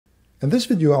In this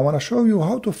video, I want to show you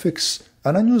how to fix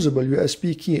an unusable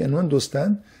USB key in Windows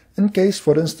 10 in case,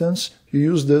 for instance, you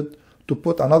used it to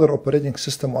put another operating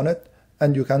system on it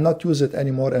and you cannot use it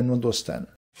anymore in Windows 10.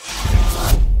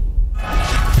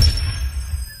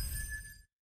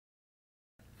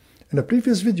 In a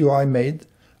previous video I made,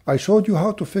 I showed you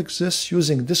how to fix this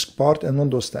using diskpart in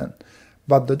Windows 10,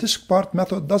 but the diskpart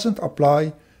method doesn't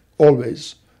apply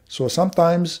always. So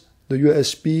sometimes the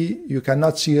USB, you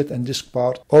cannot see it in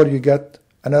diskpart or you get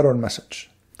an error message.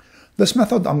 This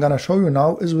method I'm going to show you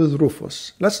now is with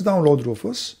Rufus. Let's download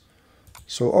Rufus.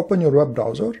 So open your web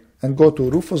browser and go to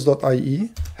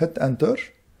rufus.ie, hit enter,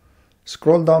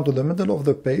 scroll down to the middle of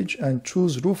the page and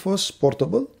choose Rufus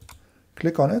Portable.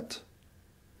 Click on it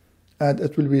and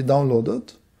it will be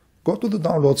downloaded. Go to the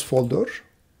downloads folder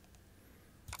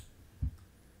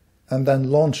and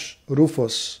then launch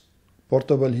Rufus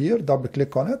Portable here, double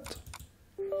click on it,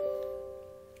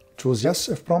 choose yes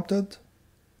if prompted,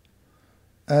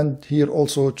 and here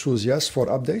also choose yes for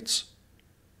updates.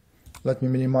 Let me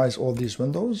minimize all these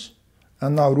windows,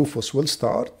 and now Rufus will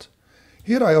start.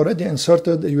 Here I already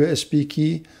inserted a USB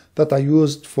key that I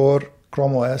used for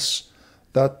Chrome OS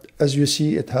that, as you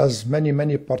see, it has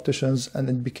many partitions and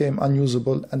it became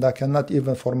unusable and I cannot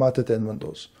even format it in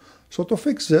Windows. So to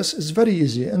fix this is very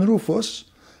easy. In Rufus,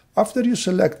 after you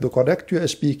select the correct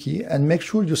USB key, and make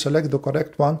sure you select the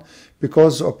correct one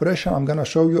because the operation I'm going to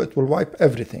show you, it will wipe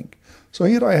everything. So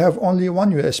here I have only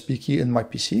one USB key in my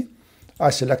PC. I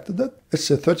selected it.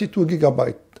 It's a 32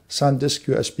 GB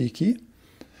SanDisk USB key.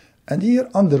 And here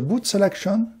under boot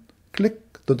selection,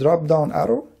 click the drop down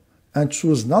arrow and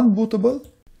choose non-bootable,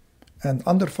 and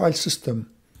under file system,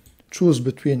 choose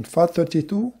between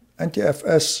FAT32,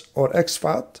 NTFS or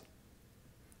exFAT.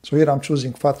 So here I'm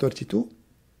choosing FAT32.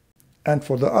 And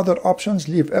for the other options,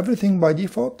 leave everything by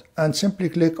default and simply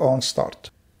click on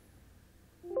Start.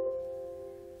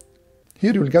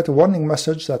 Here you will get a warning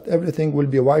message that everything will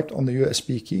be wiped on the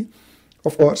USB key.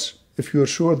 Of course, if you are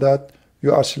sure that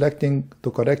you are selecting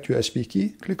the correct USB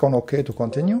key, click on OK to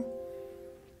continue.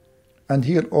 And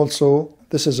here also,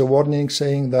 this is a warning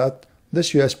saying that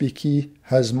this USB key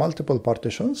has multiple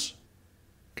partitions.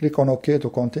 Click on OK to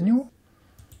continue.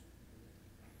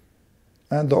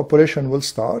 And the operation will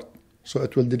start. So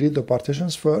it will delete the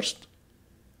partitions first,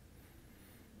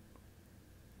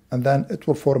 and then it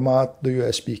will format the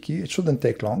USB key. It shouldn't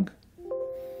take long.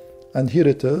 And here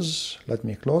it is. Let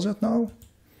me close it now.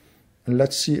 And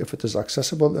let's see if it is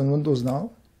accessible in Windows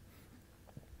now.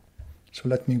 So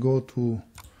let me go to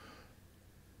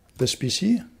this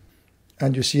PC,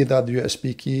 and you see that the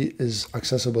USB key is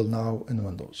accessible now in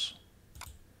Windows.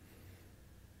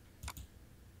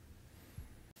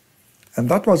 And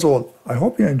that was all. I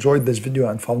hope you enjoyed this video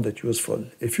and found it useful.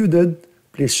 If you did,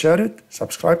 please share it,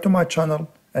 subscribe to my channel,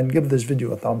 and give this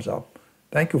video a thumbs up.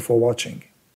 Thank you for watching.